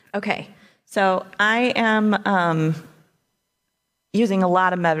Okay, so I am using a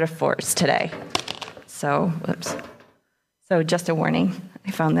lot of metaphors today. So just a warning.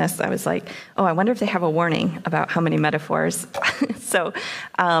 I found this. I was like, I wonder if they have a warning about how many metaphors. So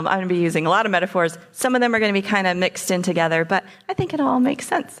I'm going to be using a lot of metaphors. Some of them are going to be kind of mixed in together, but I think it'll all make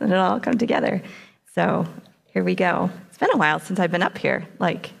sense and it'll all come together. So here we go. It's been a while since I've been up here.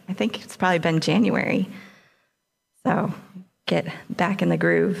 I think it's probably been January. So get back in the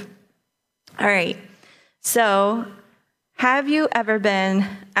groove. All right. So have you ever been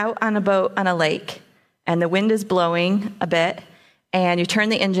out on a boat on a lake and the wind is blowing a bit and you turn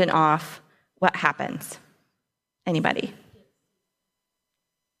the engine off? What happens? Anybody?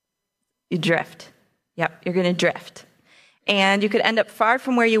 You drift. Yep, you're going to drift. And you could end up far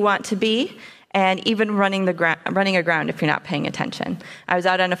from where you want to be and even running aground if you're not paying attention. I was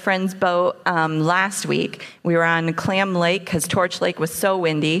out on a friend's boat last week. We were on Clam Lake because Torch Lake was so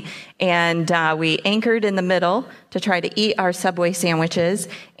windy, and we anchored in the middle to try to eat our Subway sandwiches,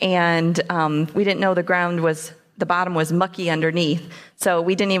 and we didn't know the bottom was mucky underneath, so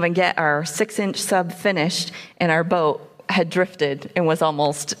we didn't even get our 6-inch sub finished, and our boat had drifted and was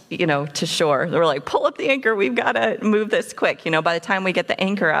almost, to shore. They were like, pull up the anchor, we've got to move this quick. By the time we get the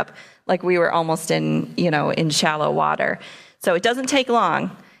anchor up, we were almost in shallow water. So it doesn't take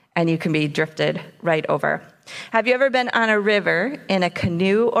long, and you can be drifted right over. Have you ever been on a river in a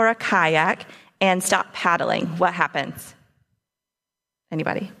canoe or a kayak and stopped paddling? What happens?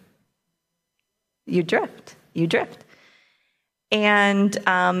 Anybody? You drift. And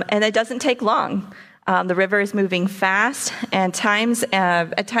it doesn't take long. The river is moving fast, and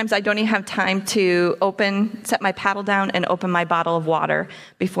at times I don't even have time to set my paddle down and open my bottle of water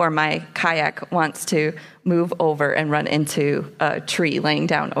before my kayak wants to move over and run into a tree laying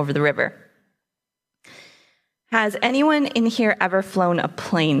down over the river. Has anyone in here ever flown a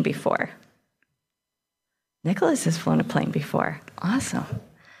plane before? Nicholas has flown a plane before. Awesome.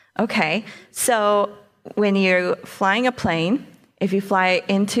 Okay, so when you're flying a plane, if you fly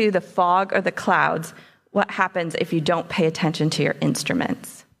into the fog or the clouds, what happens if you don't pay attention to your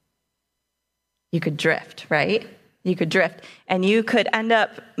instruments? You could drift, right? You could drift. And you could end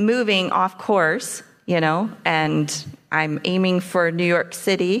up moving off course, and I'm aiming for New York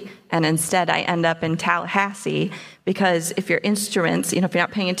City, and instead I end up in Tallahassee, because if your instruments, if you're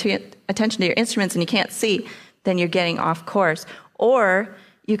not paying attention to your instruments and you can't see, then you're getting off course. Or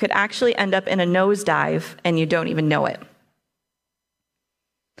you could actually end up in a nosedive and you don't even know it.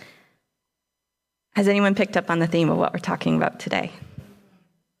 Has anyone picked up on the theme of what we're talking about today?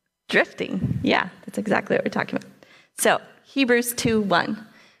 Drifting. Yeah, that's exactly what we're talking about. So, Hebrews 2:1.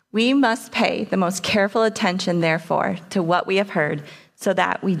 We must pay the most careful attention, therefore, to what we have heard, so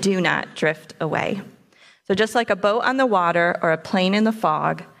that we do not drift away. So just like a boat on the water or a plane in the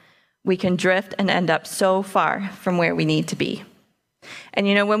fog, we can drift and end up so far from where we need to be. And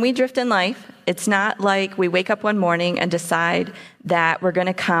when we drift in life, it's not like we wake up one morning and decide that we're going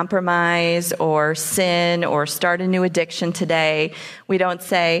to compromise or sin or start a new addiction today. We don't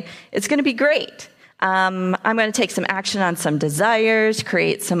say, it's going to be great. I'm going to take some action on some desires,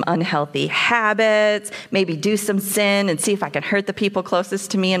 create some unhealthy habits, maybe do some sin and see if I can hurt the people closest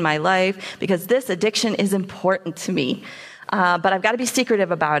to me in my life, because this addiction is important to me. But I've got to be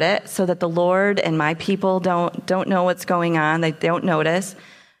secretive about it so that the Lord and my people don't know what's going on. They don't notice.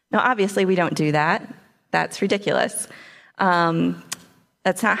 Now, obviously, we don't do that. That's ridiculous.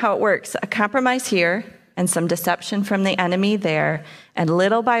 That's not how it works. A compromise here and some deception from the enemy there, and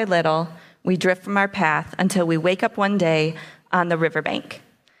little by little, we drift from our path until we wake up one day on the riverbank.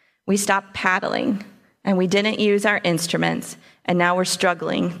 We stopped paddling, and we didn't use our instruments, and now we're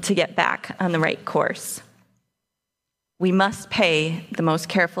struggling to get back on the right course. We must pay the most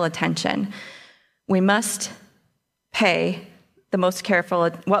careful attention. What must we pay the most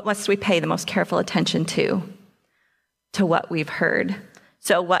careful attention to? To what we've heard.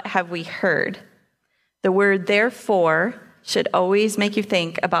 So what have we heard? The word therefore should always make you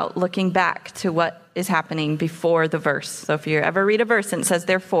think about looking back to what is happening before the verse. So if you ever read a verse and it says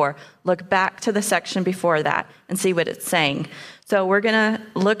therefore, look back to the section before that and see what it's saying. So we're going to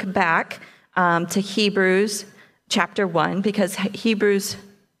look back to Hebrews chapter 1, because Hebrews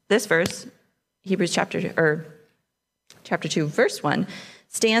chapter 2, verse 1,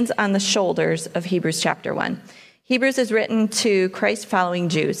 stands on the shoulders of Hebrews chapter 1. Hebrews is written to Christ-following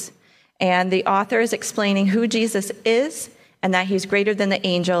Jews, and the author is explaining who Jesus is and that he's greater than the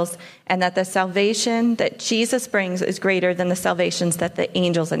angels, and that the salvation that Jesus brings is greater than the salvations that the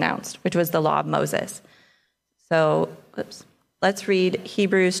angels announced, which was the law of Moses. So let's read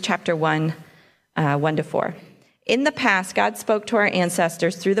Hebrews chapter 1, 1-4. In the past, God spoke to our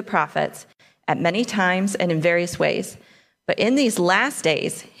ancestors through the prophets at many times and in various ways. But in these last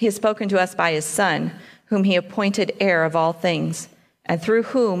days, he has spoken to us by his Son, whom he appointed heir of all things, and through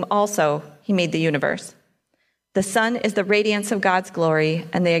whom also he made the universe. The Son is the radiance of God's glory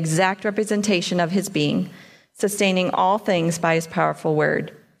and the exact representation of his being, sustaining all things by his powerful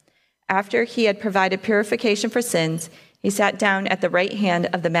word. After he had provided purification for sins, he sat down at the right hand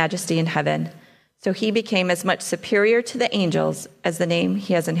of the Majesty in heaven. So he became as much superior to the angels as the name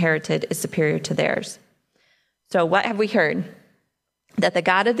he has inherited is superior to theirs. So what have we heard? That the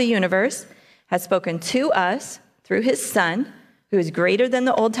God of the universe has spoken to us through his Son, who is greater than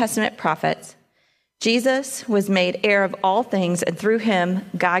the Old Testament prophets. Jesus was made heir of all things, and through him,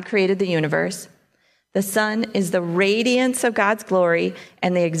 God created the universe. The Son is the radiance of God's glory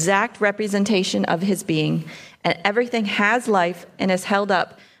and the exact representation of his being, and everything has life and is held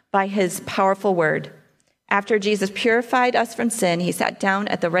up by his powerful word. After Jesus purified us from sin, he sat down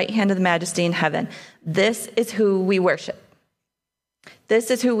at the right hand of the Majesty in heaven. This is who we worship.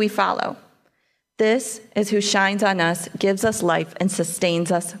 This is who we follow. This is who shines on us, gives us life, and sustains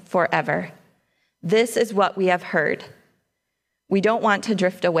us forever. This is what we have heard. We don't want to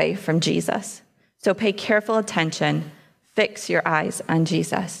drift away from Jesus. So pay careful attention. Fix your eyes on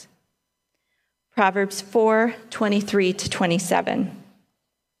Jesus. Proverbs 4:23-27.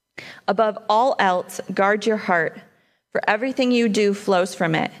 Above all else, guard your heart, for everything you do flows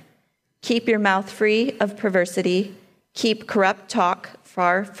from it. Keep your mouth free of perversity. Keep corrupt talk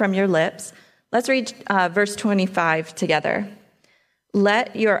far from your lips. Let's read verse 25 together.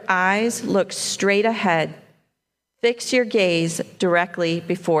 Let your eyes look straight ahead. Fix your gaze directly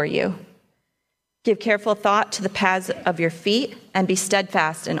before you. Give careful thought to the paths of your feet and be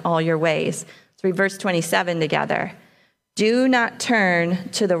steadfast in all your ways. Let's read verse 27 together. Do not turn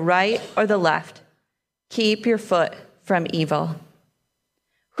to the right or the left. Keep your foot from evil.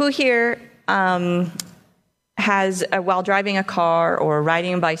 Who here has, while driving a car or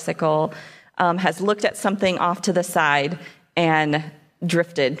riding a bicycle, has looked at something off to the side and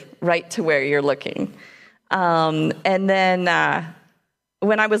drifted right to where you're looking? And then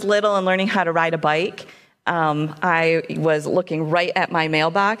when I was little and learning how to ride a bike, I was looking right at my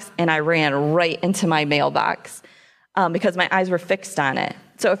mailbox, and I ran right into my mailbox because my eyes were fixed on it.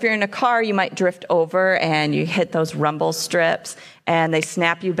 So if you're in a car, you might drift over and you hit those rumble strips, and they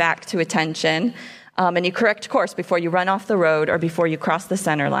snap you back to attention, and you correct course before you run off the road or before you cross the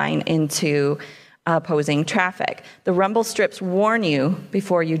center line into opposing traffic. The rumble strips warn you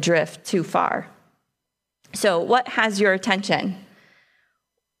before you drift too far. So what has your attention?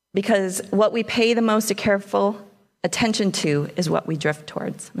 Because what we pay the most careful attention to is what we drift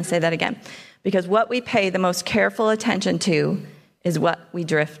towards. I'm going to say that again. Because what we pay the most careful attention to is what we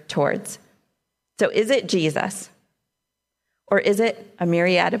drift towards. So is it Jesus? Or is it a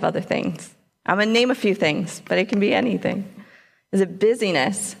myriad of other things? I'm going to name a few things, but it can be anything. Is it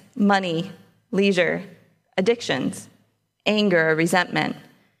busyness, money, leisure, addictions, anger or resentment,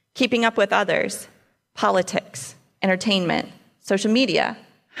 keeping up with others, politics, entertainment, social media,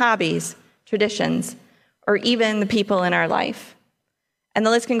 hobbies, traditions, or even the people in our life? And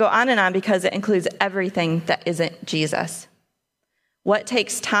the list can go on because it includes everything that isn't Jesus. What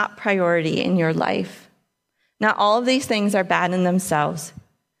takes top priority in your life? Not all of these things are bad in themselves.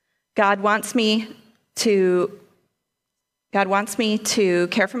 God wants me to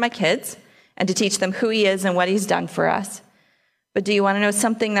care for my kids and to teach them who he is and what he's done for us. But do you want to know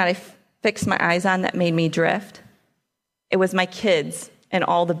something that I fixed my eyes on that made me drift? It was my kids and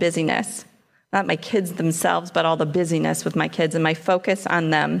all the busyness. Not my kids themselves, but all the busyness with my kids and my focus on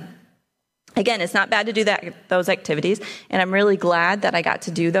them. Again, it's not bad to do those activities, and I'm really glad that I got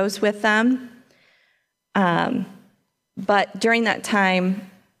to do those with them. But during that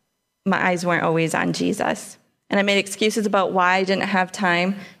time, my eyes weren't always on Jesus. And I made excuses about why I didn't have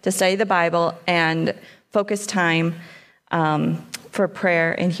time to study the Bible and focus time for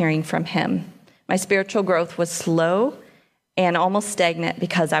prayer and hearing from him. My spiritual growth was slow and almost stagnant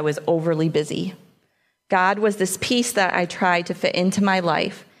because I was overly busy. God was this piece that I tried to fit into my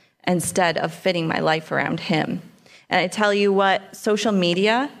life instead of fitting my life around him. And I tell you what, social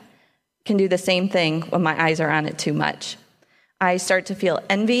media can do the same thing when my eyes are on it too much. I start to feel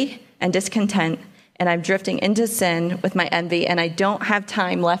envy and discontent, and I'm drifting into sin with my envy, and I don't have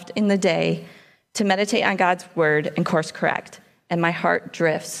time left in the day to meditate on God's word and course correct, and my heart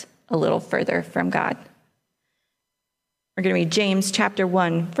drifts a little further from God. We're going to read James chapter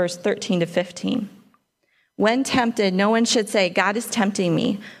 1, verse 13 to 15. When tempted, no one should say, God is tempting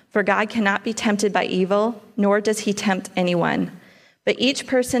me, for God cannot be tempted by evil, nor does he tempt anyone. But each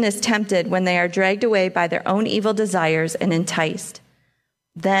person is tempted when they are dragged away by their own evil desires and enticed.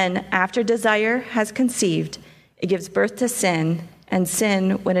 Then, after desire has conceived, it gives birth to sin, and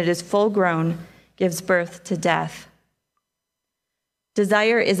sin, when it is full grown, gives birth to death.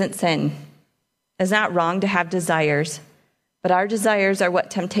 Desire isn't sin. It's not wrong to have desires, but our desires are what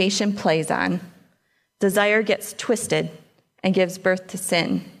temptation plays on. Desire gets twisted and gives birth to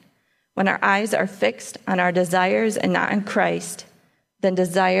sin. When our eyes are fixed on our desires and not on Christ, then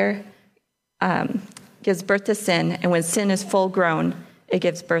desire gives birth to sin, and when sin is full grown, it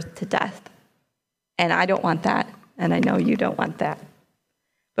gives birth to death. And I don't want that, and I know you don't want that.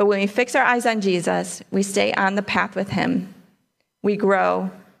 But when we fix our eyes on Jesus, we stay on the path with him. We grow,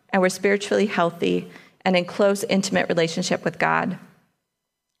 and we're spiritually healthy and in close, intimate relationship with God.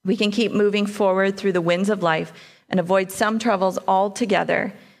 We can keep moving forward through the winds of life and avoid some troubles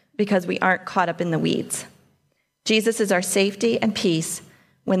altogether because we aren't caught up in the weeds. Jesus is our safety and peace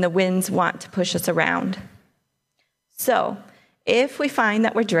when the winds want to push us around. So, if we find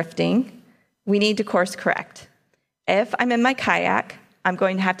that we're drifting, we need to course correct. If I'm in my kayak, I'm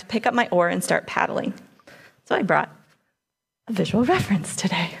going to have to pick up my oar and start paddling. So I brought a visual reference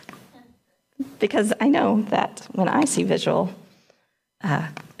today, because I know that when I see visual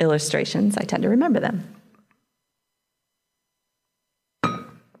illustrations, I tend to remember them.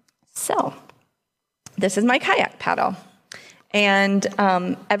 So, this is my kayak paddle. And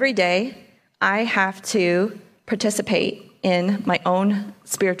every day, I have to participate in my own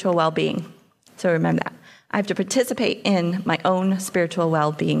spiritual well-being. So remember that. I have to participate in my own spiritual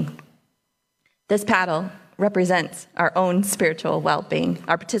well-being. This paddle represents our own spiritual well-being,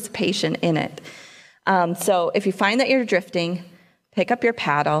 our participation in it. So if you find that you're drifting, pick up your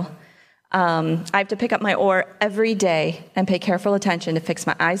paddle. I have to pick up my oar every day and pay careful attention to fix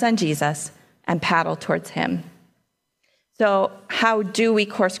my eyes on Jesus and paddle towards him. So how do we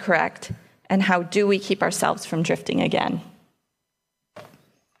course correct, and how do we keep ourselves from drifting again?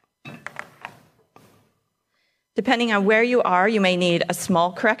 Depending on where you are, you may need a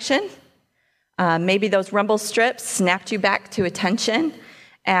small correction. Maybe those rumble strips snapped you back to attention,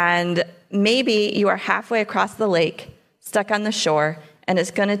 and maybe you are halfway across the lake, stuck on the shore, and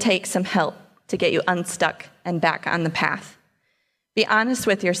it's going to take some help to get you unstuck and back on the path. Be honest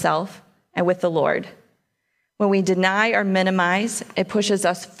with yourself and with the Lord. When we deny or minimize, it pushes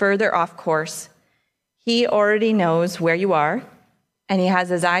us further off course. He already knows where you are, and he has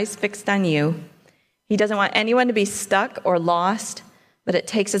his eyes fixed on you. He doesn't want anyone to be stuck or lost, but it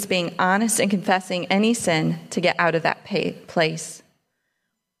takes us being honest and confessing any sin to get out of that place.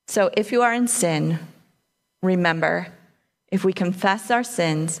 So if you are in sin, remember, if we confess our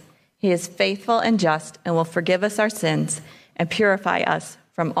sins, he is faithful and just and will forgive us our sins and purify us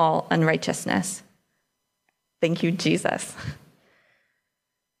from all unrighteousness. Thank you, Jesus.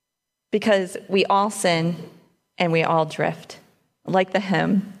 Because we all sin and we all drift. Like the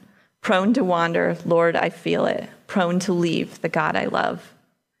hymn, prone to wander, Lord, I feel it. Prone to leave the God I love.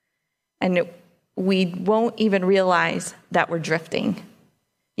 And we won't even realize that we're drifting.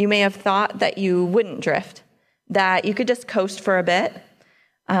 You may have thought that you wouldn't drift, that you could just coast for a bit.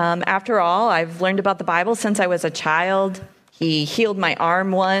 After all, I've learned about the Bible since I was a child. He healed my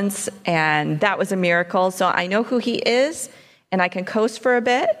arm once, and that was a miracle. So I know who he is, and I can coast for a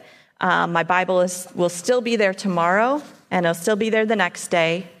bit. My Bible will still be there tomorrow, and it'll still be there the next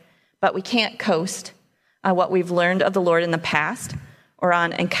day. But we can't coast on what we've learned of the Lord in the past or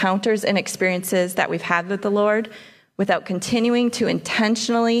on encounters and experiences that we've had with the Lord without continuing to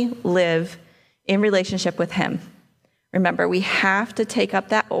intentionally live in relationship with him. Remember, we have to take up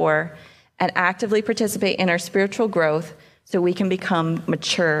that oar and actively participate in our spiritual growth so we can become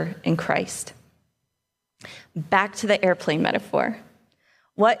mature in Christ. Back to the airplane metaphor.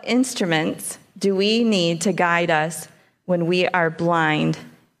 What instruments do we need to guide us when we are blind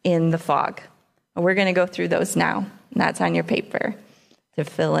in the fog? We're going to go through those now. And that's on your paper to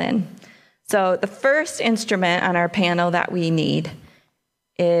fill in. So the first instrument on our panel that we need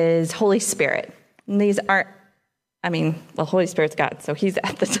is Holy Spirit. And these aren't, Holy Spirit's God, so he's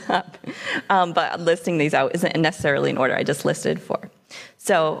at the top. But listing these out isn't necessarily in order. I just listed 4.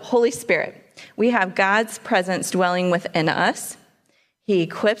 So Holy Spirit, we have God's presence dwelling within us. He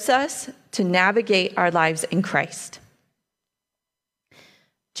equips us to navigate our lives in Christ.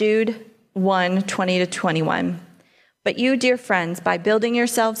 Jude 1:20-21. But you, dear friends, by building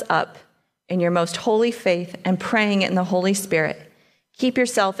yourselves up in your most holy faith and praying in the Holy Spirit, keep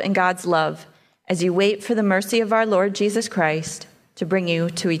yourself in God's love as you wait for the mercy of our Lord Jesus Christ to bring you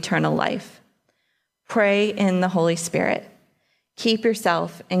to eternal life. Pray in the Holy Spirit. Keep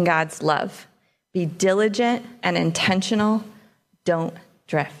yourself in God's love. Be diligent and intentional. Don't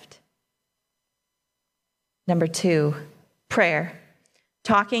drift. Number 2, prayer.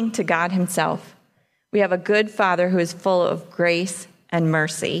 Talking to God himself. We have a good Father who is full of grace and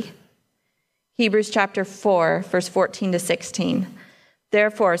mercy. Hebrews chapter 4, verse 14 to 16.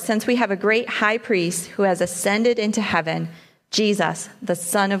 Therefore, since we have a great high priest who has ascended into heaven, Jesus, the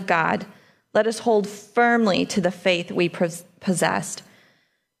Son of God, let us hold firmly to the faith we possessed.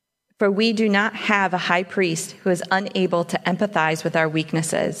 For we do not have a high priest who is unable to empathize with our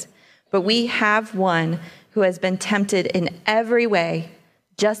weaknesses, but we have one who has been tempted in every way,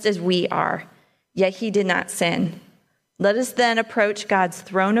 just as we are, yet he did not sin. Let us then approach God's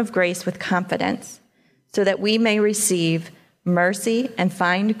throne of grace with confidence, so that we may receive mercy and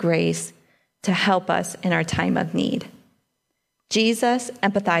find grace to help us in our time of need. Jesus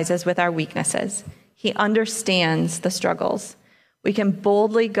empathizes with our weaknesses. He understands the struggles. We can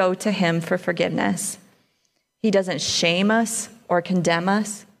boldly go to him for forgiveness. He doesn't shame us or condemn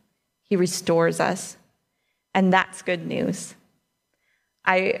us. He restores us. And that's good news.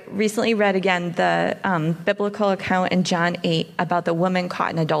 I recently read again the biblical account in John 8 about the woman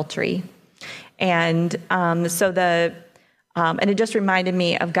caught in adultery. And and it just reminded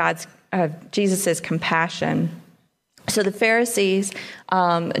me of Jesus's compassion. So the Pharisees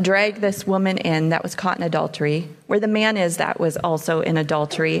dragged this woman in that was caught in adultery. Where the man is that was also in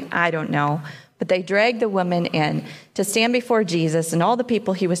adultery, I don't know. But they dragged the woman in to stand before Jesus and all the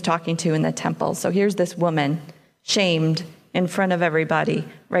people he was talking to in the temple. So here's this woman, shamed in front of everybody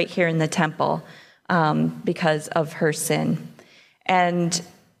right here in the temple because of her sin. And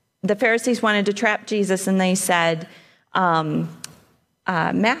the Pharisees wanted to trap Jesus, and they said,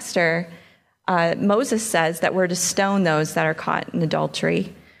 Master, Moses says that we're to stone those that are caught in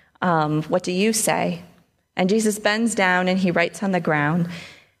adultery. What do you say? And Jesus bends down and he writes on the ground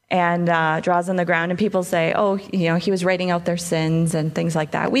and draws on the ground. And people say, he was writing out their sins and things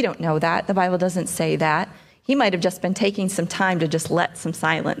like that. We don't know that. The Bible doesn't say that. He might have just been taking some time to just let some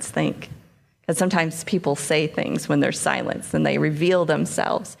silence think. Because sometimes people say things when there's silence and they reveal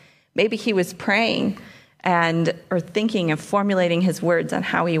themselves. Maybe he was praying or thinking and formulating his words on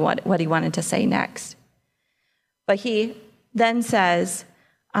what he wanted to say next. But he then says,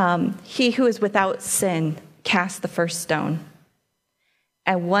 he who is without sin cast the first stone.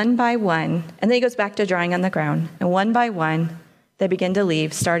 And one by one, and then he goes back to drawing on the ground, and one by one, they begin to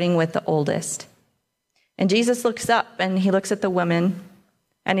leave, starting with the oldest. And Jesus looks up and he looks at the woman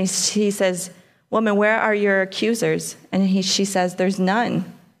and he says, "Woman, where are your accusers?" And she says, "There's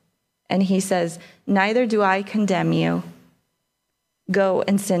none." And he says, "Neither do I condemn you. Go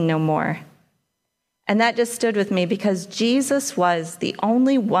and sin no more." And that just stood with me because Jesus was the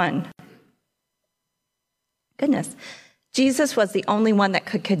only one. Goodness. Jesus was the only one that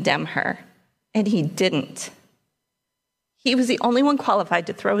could condemn her, and he didn't. He was the only one qualified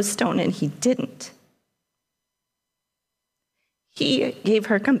to throw a stone, and he didn't. He gave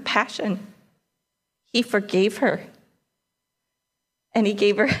her compassion. He forgave her. And he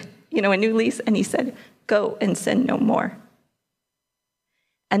gave her, a new lease, and he said, "Go and sin no more."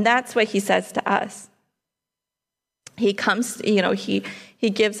 And that's what he says to us. He comes, he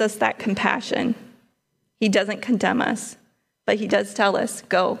gives us that compassion. He doesn't condemn us, but he does tell us,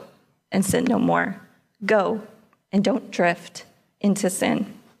 go and sin no more. Go and don't drift into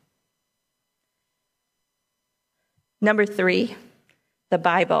sin. Number 3, the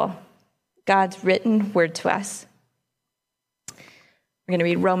Bible, God's written word to us. We're going to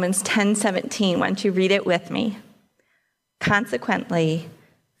read Romans 10:17. Why don't you read it with me? Consequently,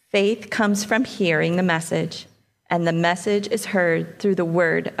 faith comes from hearing the message, and the message is heard through the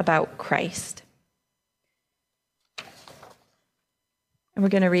word about Christ. And we're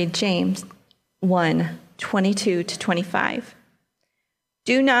going to read James 1:22-25.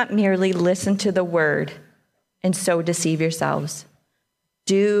 Do not merely listen to the word and so deceive yourselves.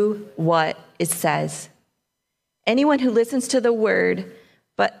 Do what it says. Anyone who listens to the word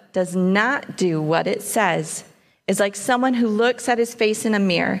but does not do what it says is like someone who looks at his face in a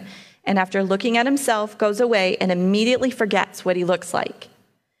mirror and after looking at himself goes away and immediately forgets what he looks like.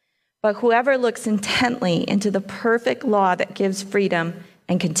 But whoever looks intently into the perfect law that gives freedom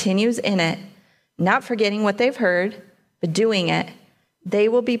and continues in it, not forgetting what they've heard, but doing it, they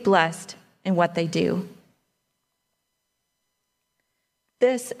will be blessed in what they do.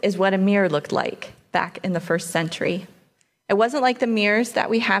 This is what a mirror looked like back in the first century. It wasn't like the mirrors that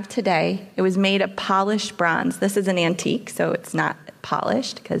we have today. It was made of polished bronze. This is an antique, so it's not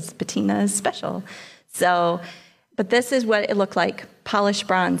polished because patina is special. But this is what it looked like, polished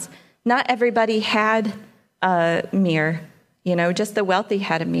bronze. Not everybody had a mirror, just the wealthy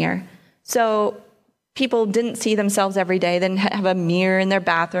had a mirror. So People didn't see themselves every day. They didn't have a mirror in their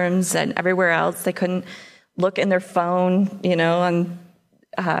bathrooms and everywhere else. They couldn't look in their phone, on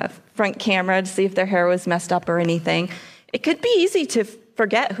front camera to see if their hair was messed up or anything. It could be easy to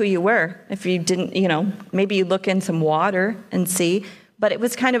forget who you were if you didn't, maybe you look in some water and see. But it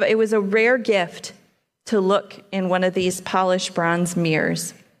was a rare gift to look in one of these polished bronze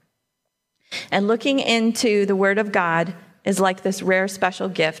mirrors. And looking into the Word of God is like this rare special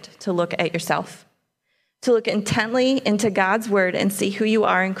gift to look at yourself, to look intently into God's Word and see who you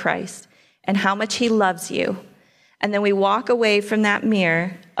are in Christ and how much He loves you. And then we walk away from that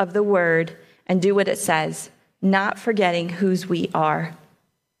mirror of the Word and do what it says, not forgetting whose we are.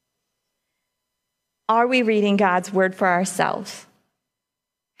 Are we reading God's Word for ourselves?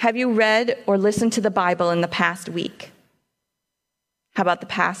 Have you read or listened to the Bible in the past week? How about the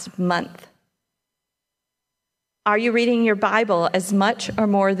past month? Are you reading your Bible as much or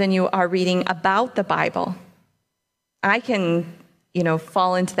more than you are reading about the Bible? I can,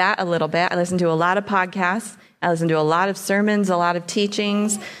 fall into that a little bit. I listen to a lot of podcasts. I listen to a lot of sermons, a lot of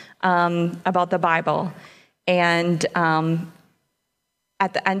teachings about the Bible. And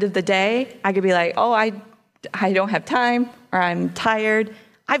at the end of the day, I could be like, oh, I don't have time, or I'm tired.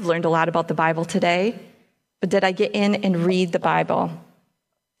 I've learned a lot about the Bible today, but did I get in and read the Bible?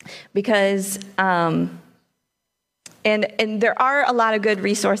 Because, and there are a lot of good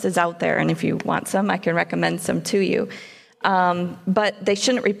resources out there, and if you want some, I can recommend some to you. But they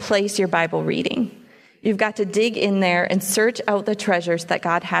shouldn't replace your Bible reading. You've got to dig in there and search out the treasures that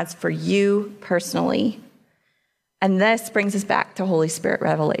God has for you personally. And this brings us back to Holy Spirit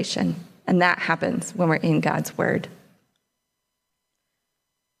revelation. And that happens when we're in God's Word.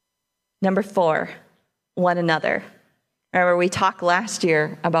 Number 4, one another. Remember, we talked last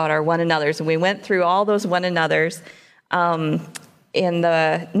year about our one anothers, and we went through all those one anothers in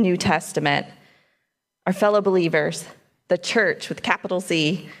the New Testament. Our fellow believers, the church with capital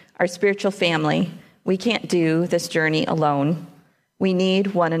Z, our spiritual family. We can't do this journey alone. We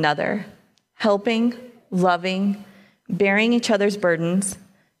need one another, helping, loving, bearing each other's burdens,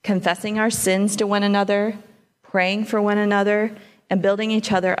 confessing our sins to one another, praying for one another, and building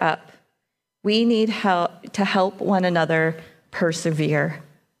each other up. We need help to help one another persevere.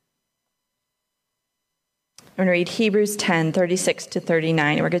 I'm going to read Hebrews 10, 36 to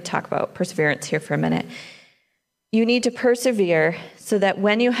 39. We're going to talk about perseverance here for a minute. You need to persevere so that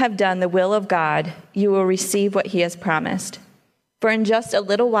when you have done the will of God, you will receive what He has promised. For in just a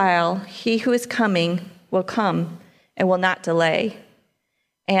little while, He who is coming will come and will not delay.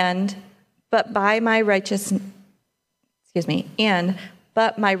 But my righteous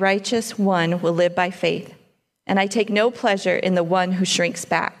one will live by faith. And I take no pleasure in the one who shrinks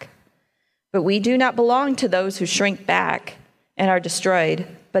back. But we do not belong to those who shrink back and are destroyed,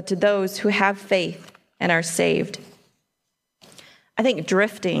 but to those who have faith and are saved. I think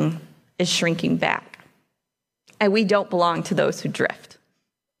drifting is shrinking back. And we don't belong to those who drift,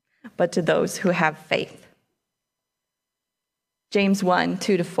 but to those who have faith. James 1,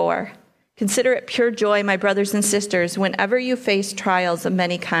 2-4. Consider it pure joy, my brothers and sisters, whenever you face trials of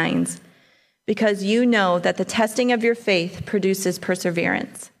many kinds, because you know that the testing of your faith produces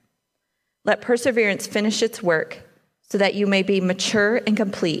perseverance. Let perseverance finish its work, so that you may be mature and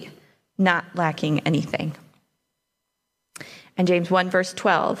complete, not lacking anything. And James 1, verse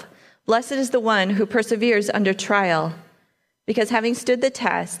 12. Blessed is the one who perseveres under trial, because having stood the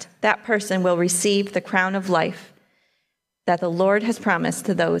test, that person will receive the crown of life that the Lord has promised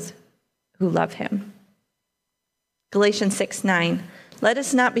to those who love Him. Galatians 6:9. Let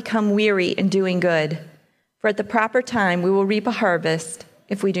us not become weary in doing good, for at the proper time we will reap a harvest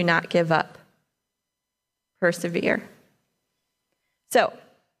if we do not give up. Persevere. So,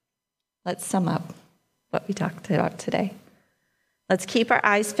 let's sum up what we talked about today. Let's keep our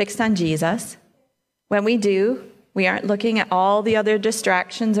eyes fixed on Jesus. When we do, we aren't looking at all the other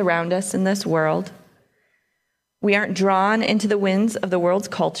distractions around us in this world. We aren't drawn into the winds of the world's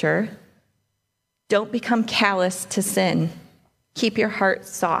culture. Don't become callous to sin. Keep your heart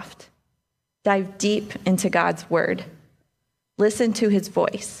soft. Dive deep into God's word. Listen to His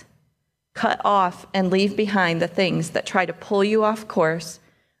voice. Cut off and leave behind the things that try to pull you off course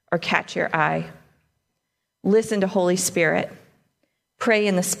or catch your eye. Listen to Holy Spirit. Pray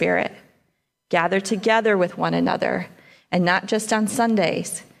in the Spirit. Gather together with one another, and not just on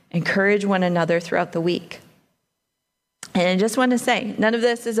Sundays. Encourage one another throughout the week. And I just want to say, none of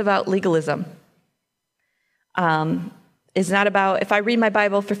this is about legalism. It's not about, if I read my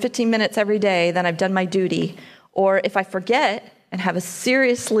Bible for 15 minutes every day, then I've done my duty. Or if I forget and have a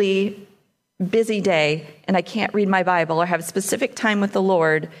seriously busy day and I can't read my Bible or have a specific time with the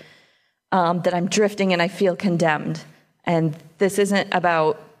Lord, that I'm drifting and I feel condemned. And this isn't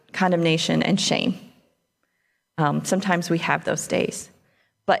about condemnation and shame. Sometimes we have those days.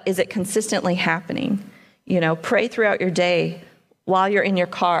 But is it consistently happening? Pray throughout your day while you're in your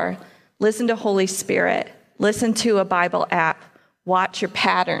car. Listen to Holy Spirit. Listen to a Bible app. Watch your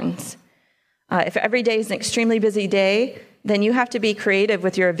patterns. If every day is an extremely busy day, then you have to be creative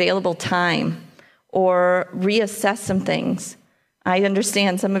with your available time or reassess some things. I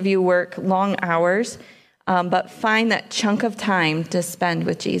understand some of you work long hours, but find that chunk of time to spend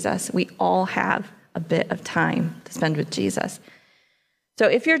with Jesus. We all have a bit of time to spend with Jesus. So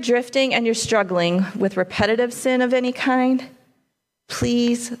if you're drifting and you're struggling with repetitive sin of any kind,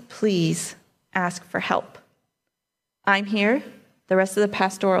 please, please ask for help. I'm here. The rest of the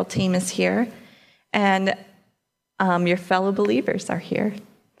pastoral team is here. And your fellow believers are here.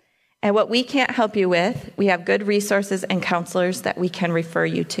 And what we can't help you with, we have good resources and counselors that we can refer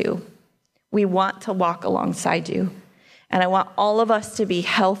you to. We want to walk alongside you. And I want all of us to be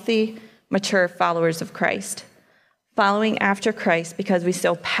healthy, mature followers of Christ, following after Christ because we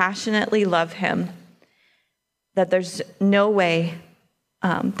so passionately love him that there's no way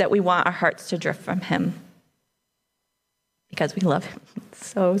that we want our hearts to drift from him because we love him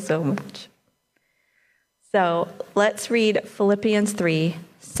so, so much. So let's read Philippians 3,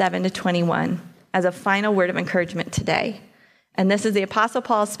 7-21 as a final word of encouragement today. And this is the Apostle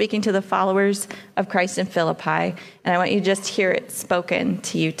Paul speaking to the followers of Christ in Philippi, and I want you to just hear it spoken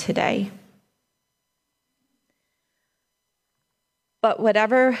to you today. But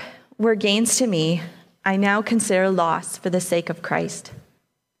whatever were gains to me, I now consider loss for the sake of Christ.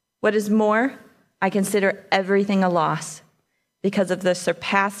 What is more, I consider everything a loss because of the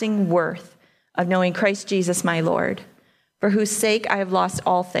surpassing worth of knowing Christ Jesus my Lord, for whose sake I have lost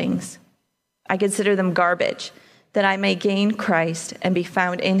all things. I consider them garbage, that I may gain Christ and be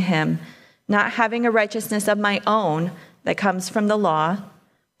found in him, not having a righteousness of my own that comes from the law,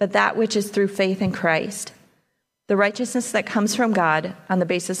 but that which is through faith in Christ, the righteousness that comes from God on the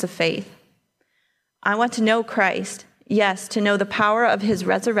basis of faith. I want to know Christ, yes, to know the power of his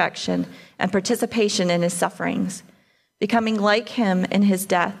resurrection and participation in his sufferings, becoming like him in his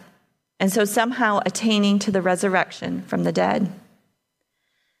death, and so somehow attaining to the resurrection from the dead.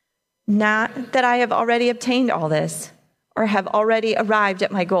 Not that I have already obtained all this or have already arrived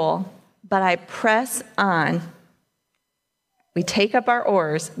at my goal, but I press on. We take up our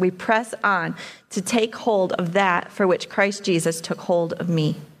oars, we press on to take hold of that for which Christ Jesus took hold of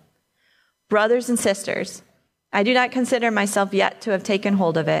me. Brothers and sisters, I do not consider myself yet to have taken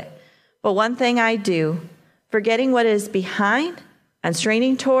hold of it, but one thing I do, forgetting what is behind and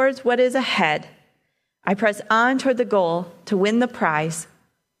straining towards what is ahead, I press on toward the goal to win the prize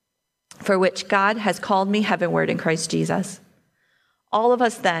for which God has called me heavenward in Christ Jesus. All of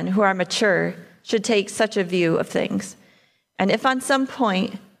us then who are mature should take such a view of things. And if on some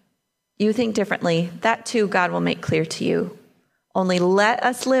point you think differently, that too God will make clear to you. Only let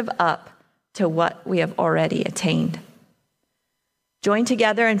us live up to what we have already attained. Join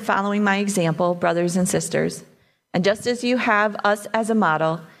together in following my example, brothers and sisters. And just as you have us as a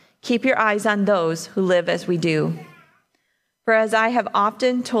model, keep your eyes on those who live as we do. For as I have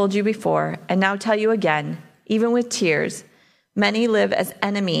often told you before, and now tell you again, even with tears, many live as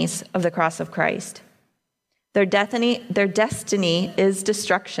enemies of the cross of Christ. Their destiny is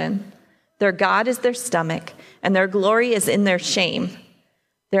destruction. Their God is their stomach, and their glory is in their shame.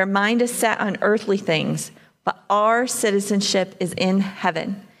 Their mind is set on earthly things, but our citizenship is in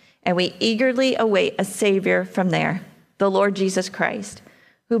heaven, and we eagerly await a Savior from there, the Lord Jesus Christ,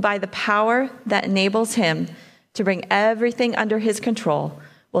 who by the power that enables him to bring everything under his control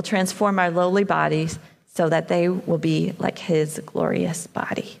will transform our lowly bodies so that they will be like his glorious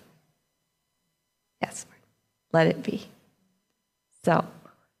body. Yes, Lord. Let it be. So,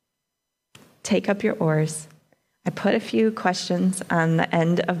 take up your oars. I put a few questions on the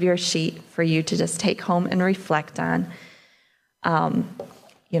end of your sheet for you to just take home and reflect on.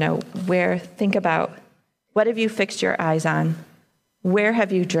 Think about, what have you fixed your eyes on? Where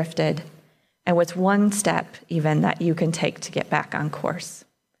have you drifted? And what's one step even that you can take to get back on course?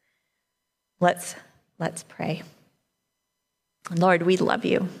 Let's pray. Lord, we love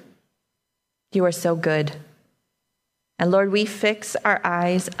you. You are so good. And Lord, we fix our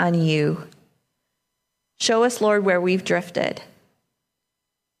eyes on you. Show us, Lord, where we've drifted.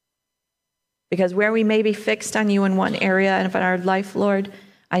 Because where we may be fixed on you in one area of our life, Lord,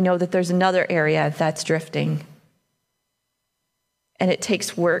 I know that there's another area that's drifting. And it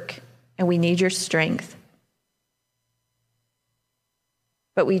takes work, and we need your strength.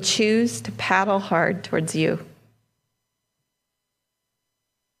 But we choose to paddle hard towards you.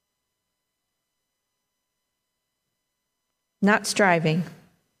 not striving,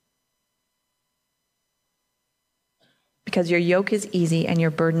 because your yoke is easy and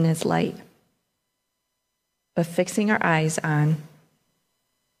your burden is light, but fixing our eyes on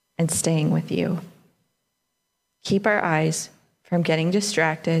and staying with you. Keep our eyes from getting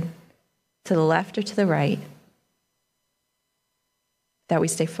distracted to the left or to the right, that we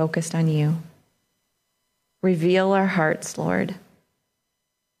stay focused on you. Reveal our hearts, Lord.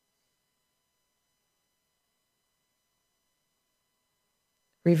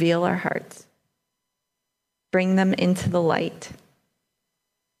 Reveal our hearts. Bring them into the light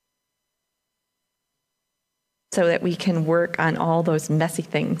so that we can work on all those messy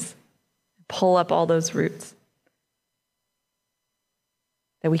things, pull up all those roots,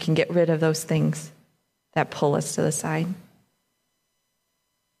 that we can get rid of those things that pull us to the side.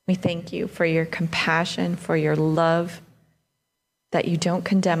 We thank you for your compassion, for your love, that you don't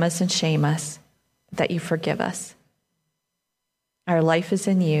condemn us and shame us, that you forgive us. Our life is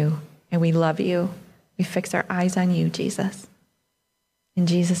in you, and we love you. We fix our eyes on you, Jesus. In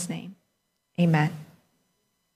Jesus' name, amen.